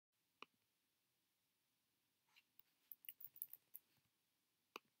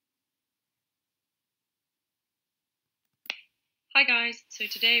Hi guys, so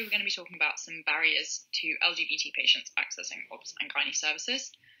today we're going to be talking about some barriers to LGBT patients accessing Obs and Gynae services.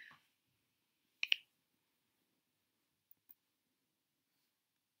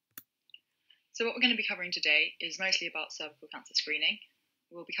 So what we're going to be covering today is mostly about cervical cancer screening.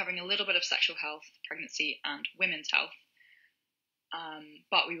 We'll be covering a little bit of sexual health, pregnancy and women's health,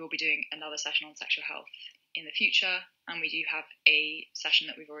 but we will be doing another session on sexual health in the future, and we do have a session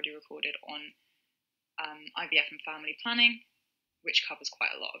that we've already recorded on IVF and family planning, which covers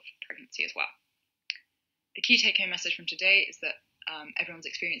quite a lot of pregnancy as well. The key take-home message from today is that everyone's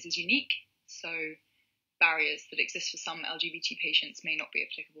experience is unique, so barriers that exist for some LGBT patients may not be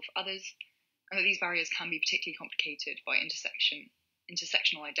applicable for others, and that these barriers can be particularly complicated by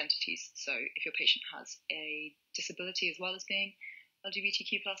intersectional identities. So if your patient has a disability as well as being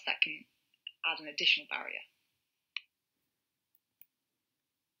LGBTQ+, that can add an additional barrier.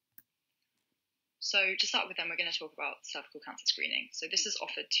 So to start with then, we're going to talk about cervical cancer screening. So this is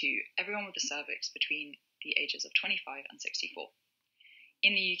offered to everyone with a cervix between the ages of 25 and 64.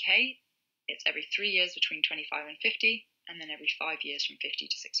 In the UK, it's every 3 years between 25 and 50, and then every 5 years from 50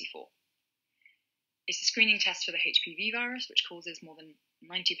 to 64. It's a screening test for the HPV virus, which causes more than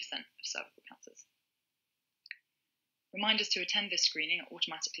 90% of cervical cancers. Reminders to attend this screening are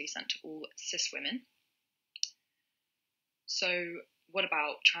automatically sent to all cis women. So what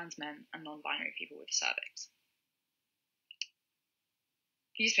about trans men and non-binary people with a cervix?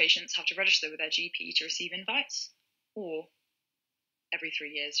 These patients have to register with their GP to receive invites, or every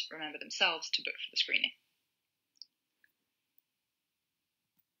 3 years remember themselves to book for the screening.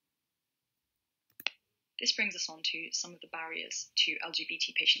 This brings us on to some of the barriers to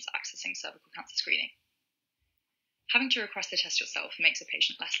LGBT patients accessing cervical cancer screening. Having to request the test yourself makes a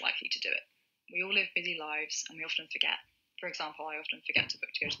patient less likely to do it. We all live busy lives and we often forget. For example, I often forget to book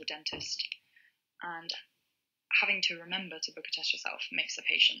to go to the dentist, and having to remember to book a test yourself makes a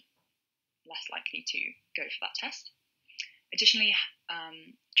patient less likely to go for that test. Additionally,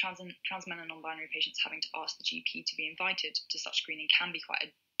 trans men and non-binary patients having to ask the GP to be invited to such screening can be quite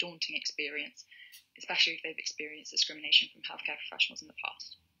a daunting experience, especially if they've experienced discrimination from healthcare professionals in the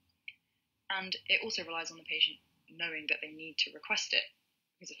past. And it also relies on the patient knowing that they need to request it,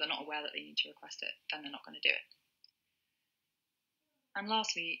 because if they're not aware that they need to request it, then they're not going to do it. And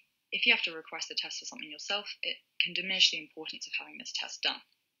lastly, if you have to request a test for something yourself, it can diminish the importance of having this test done.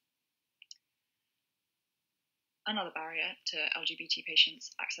 Another barrier to LGBT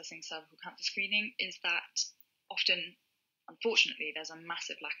patients accessing cervical cancer screening is that often, unfortunately, there's a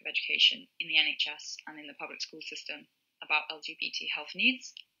massive lack of education in the NHS and in the public school system about LGBT health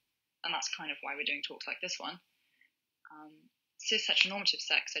needs, and that's kind of why we're doing talks like this one. Cis-heteronormative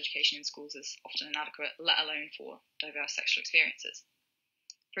sex education in schools is often inadequate, let alone for diverse sexual experiences.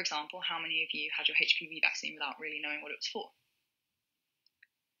 For example, how many of you had your HPV vaccine without really knowing what it was for?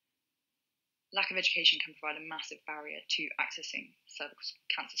 Lack of education can provide a massive barrier to accessing cervical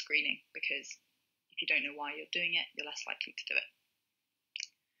cancer screening, because if you don't know why you're doing it, you're less likely to do it.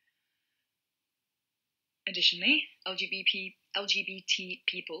 Additionally, LGBT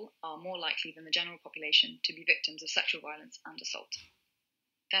people are more likely than the general population to be victims of sexual violence and assault.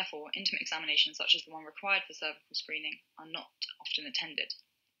 Therefore, intimate examinations such as the one required for cervical screening are not often attended.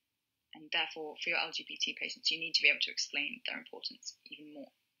 And therefore, for your LGBT patients, you need to be able to explain their importance even more.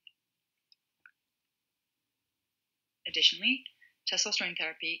 Additionally, testosterone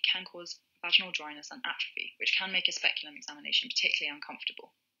therapy can cause vaginal dryness and atrophy, which can make a speculum examination particularly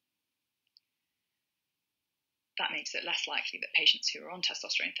uncomfortable. That makes it less likely that patients who are on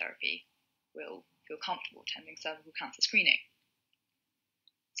testosterone therapy will feel comfortable attending cervical cancer screening.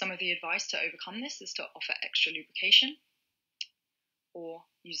 Some of the advice to overcome this is to offer extra lubrication, or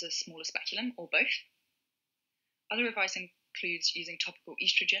use a smaller speculum, or both. Other advice includes using topical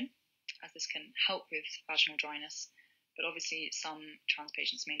estrogen, as this can help with vaginal dryness, but obviously some trans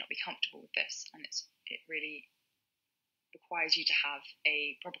patients may not be comfortable with this, and it really requires you to have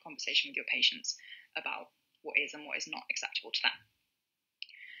a proper conversation with your patients about what is and what is not acceptable to them.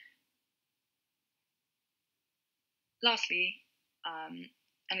 Lastly,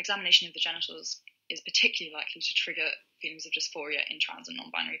 an examination of the genitals is particularly likely to trigger feelings of dysphoria in trans and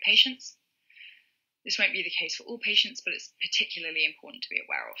non-binary patients. This won't be the case for all patients, but it's particularly important to be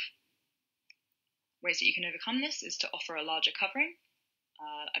aware of. Ways that you can overcome this is to offer a larger covering,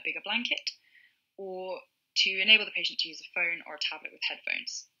 a bigger blanket, or to enable the patient to use a phone or a tablet with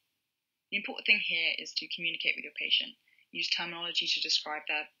headphones. The important thing here is to communicate with your patient, use terminology to describe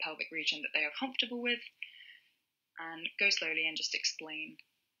their pelvic region that they are comfortable with, and go slowly and just explain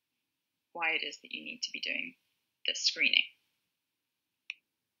why it is that you need to be doing this screening.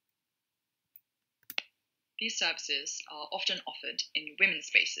 These services are often offered in women's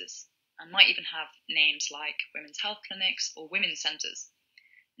spaces and might even have names like women's health clinics or women's centres.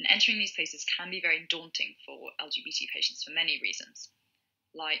 And entering these places can be very daunting for LGBT patients for many reasons,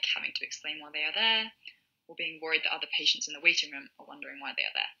 like having to explain why they are there, or being worried that other patients in the waiting room are wondering why they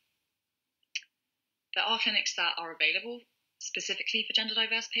are there. There are clinics that are available specifically for gender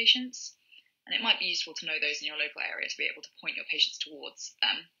diverse patients, and it might be useful to know those in your local area to be able to point your patients towards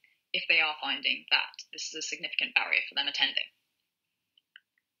them if they are finding that this is a significant barrier for them attending.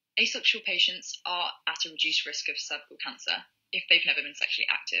 Asexual patients are at a reduced risk of cervical cancer. If they've never been sexually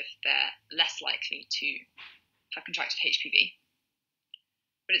active, they're less likely to have contracted HPV.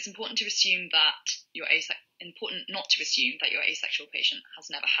 But it's important not to assume that your asexual patient has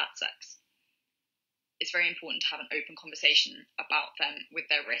never had sex. It's very important to have an open conversation about them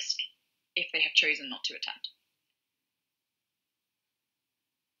with their risk if they have chosen not to attend.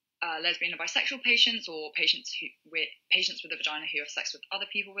 Lesbian and bisexual patients, or patients with a vagina who have sex with other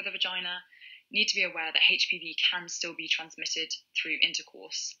people with a vagina, need to be aware that HPV can still be transmitted through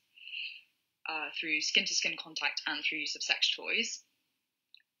intercourse, through skin-to-skin contact and through use of sex toys.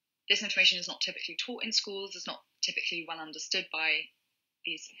 This information is not typically taught in schools, it's not typically well understood by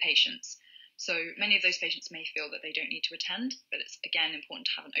these patients. So many of those patients may feel that they don't need to attend, but it's again important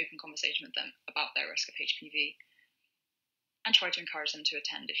to have an open conversation with them about their risk of HPV and try to encourage them to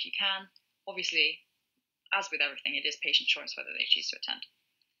attend if you can. Obviously, as with everything, it is patient choice whether they choose to attend.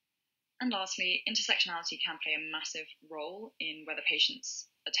 And lastly, intersectionality can play a massive role in whether patients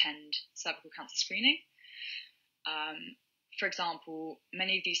attend cervical cancer screening. For example,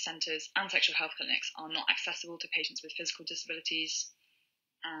 many of these centres and sexual health clinics are not accessible to patients with physical disabilities,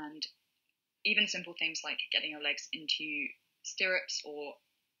 and even simple things like getting your legs into stirrups or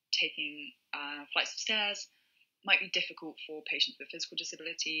taking flights of stairs might be difficult for patients with physical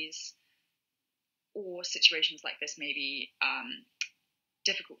disabilities, or situations like this may be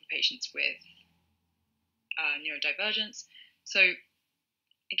difficult for patients with neurodivergence. So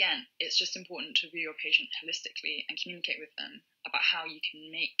again, it's just important to view your patient holistically and communicate with them about how you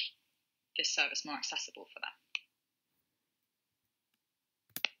can make this service more accessible for them.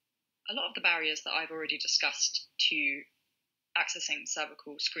 A lot of the barriers that I've already discussed to accessing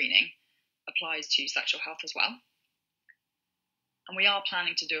cervical screening applies to sexual health as well. And we are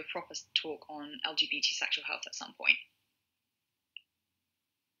planning to do a proper talk on LGBT sexual health at some point.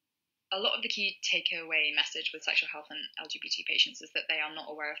 A lot of the key takeaway message with sexual health and LGBT patients is that they are not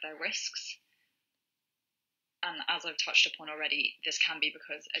aware of their risks. And as I've touched upon already, this can be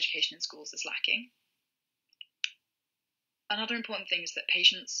because education in schools is lacking. Another important thing is that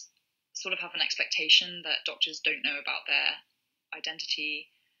patients sort of have an expectation that doctors don't know about their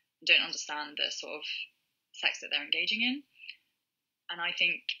identity, don't understand the sort of sex that they're engaging in. And I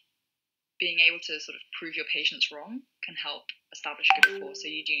think being able to sort of prove your patients wrong can help establish a good rapport. So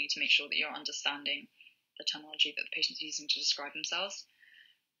you do need to make sure that you're understanding the terminology that the patient's using to describe themselves.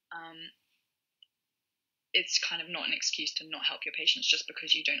 It's kind of not an excuse to not help your patients just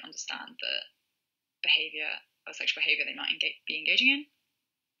because you don't understand the behaviour or sexual behaviour they might be engaging in.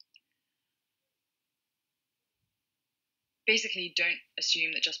 Basically, don't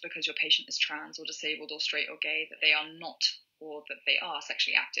assume that just because your patient is trans or disabled or straight or gay that they are not, or that they are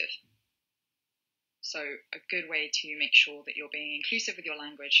sexually active. So a good way to make sure that you're being inclusive with your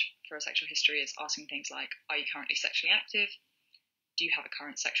language for a sexual history is asking things like, are you currently sexually active? Do you have a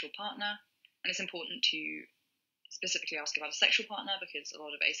current sexual partner? And it's important to specifically ask about a sexual partner because a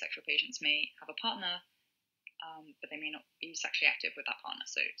lot of asexual patients may have a partner, but they may not be sexually active with that partner.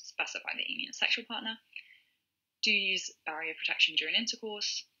 So specify that you mean a sexual partner. Do you use barrier protection during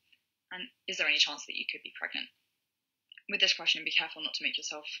intercourse? And is there any chance that you could be pregnant? With this question, be careful not to make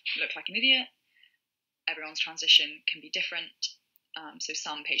yourself look like an idiot. Everyone's transition can be different, so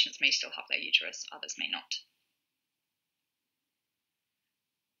some patients may still have their uterus, others may not.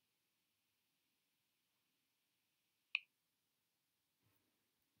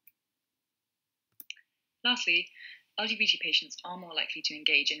 Lastly, LGBT patients are more likely to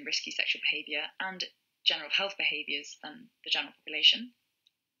engage in risky sexual behaviour and general health behaviours than the general population.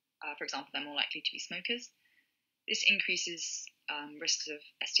 For example, they're more likely to be smokers. This increases risks of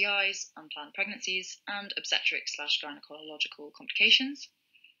STIs, unplanned pregnancies, and obstetric/gynaecological complications.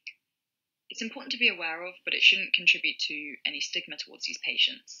 It's important to be aware of, but it shouldn't contribute to any stigma towards these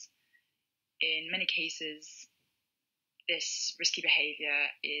patients. In many cases, this risky behaviour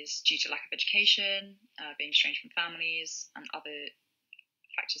is due to lack of education, being estranged from families, and other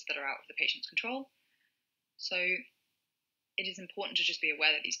factors that are out of the patient's control. So it is important to just be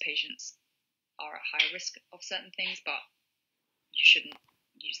aware that these patients are at higher risk of certain things, but you shouldn't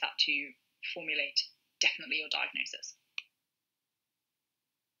use that to formulate definitely your diagnosis.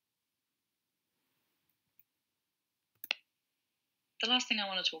 The last thing I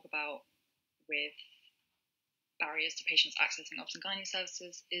want to talk about with barriers to patients accessing obs and gynae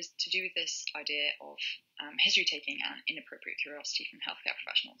services is to do with this idea of history taking and inappropriate curiosity from healthcare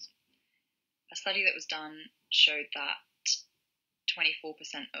professionals. A study that was done showed that 24%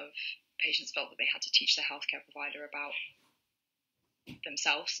 of patients felt that they had to teach their healthcare provider about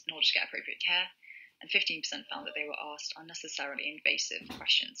themselves in order to get appropriate care, and 15% found that they were asked unnecessarily invasive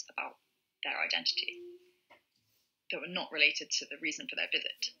questions about their identity that were not related to the reason for their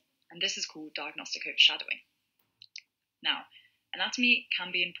visit. And this is called diagnostic overshadowing. Now, anatomy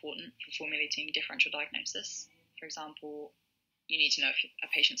can be important for formulating differential diagnosis. For example, you need to know if a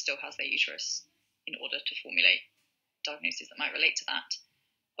patient still has their uterus in order to formulate diagnoses that might relate to that.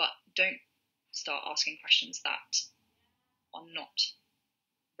 But don't start asking questions that are not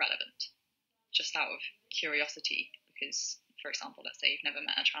relevant, just out of curiosity, because, for example, let's say you've never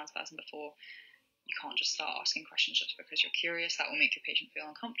met a trans person before, you can't just start asking questions just because you're curious. That will make your patient feel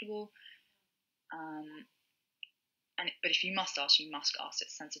uncomfortable. But if you must ask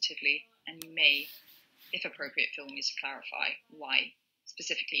it sensitively, and you may, if appropriate, feel the need to clarify why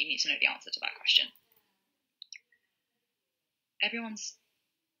specifically you need to know the answer to that question. Everyone's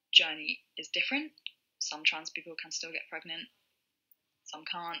journey is different. Some trans people can still get pregnant, some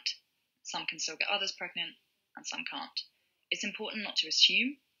can't. Some can still get others pregnant, and some can't. It's important not to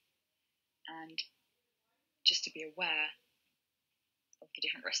assume, and just to be aware of the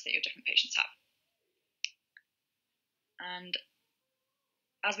different risks that your different patients have. And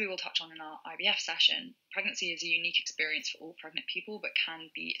as we will touch on in our IVF session, pregnancy is a unique experience for all pregnant people, but can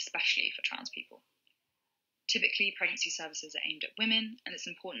be especially for trans people. Typically, pregnancy services are aimed at women, and it's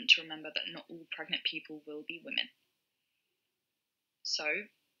important to remember that not all pregnant people will be women. So,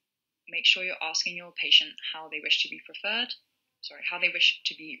 make sure you're asking your patient how they wish to be referred,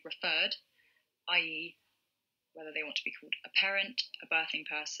 i.e., whether they want to be called a parent, a birthing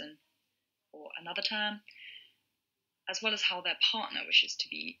person, or another term, as well as how their partner wishes to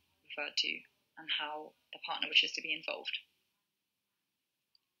be referred to and how the partner wishes to be involved.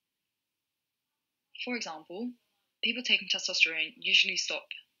 For example, people taking testosterone usually stop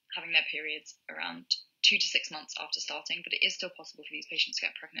having their periods around 2 to 6 months after starting, but it is still possible for these patients to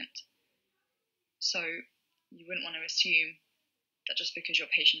get pregnant. So you wouldn't want to assume that just because your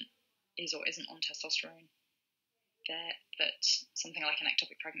patient is or isn't on testosterone, that something like an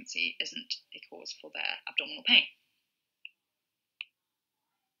ectopic pregnancy isn't a cause for their abdominal pain.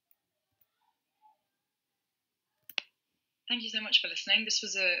 Thank you so much for listening. This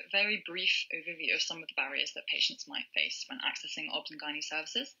was a very brief overview of some of the barriers that patients might face when accessing obs and gynae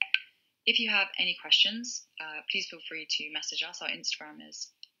services. If you have any questions, please feel free to message us. Our Instagram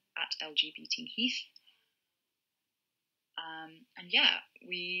is @LGBTHeath. And yeah,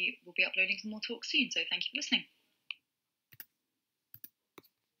 we will be uploading some more talks soon, so thank you for listening.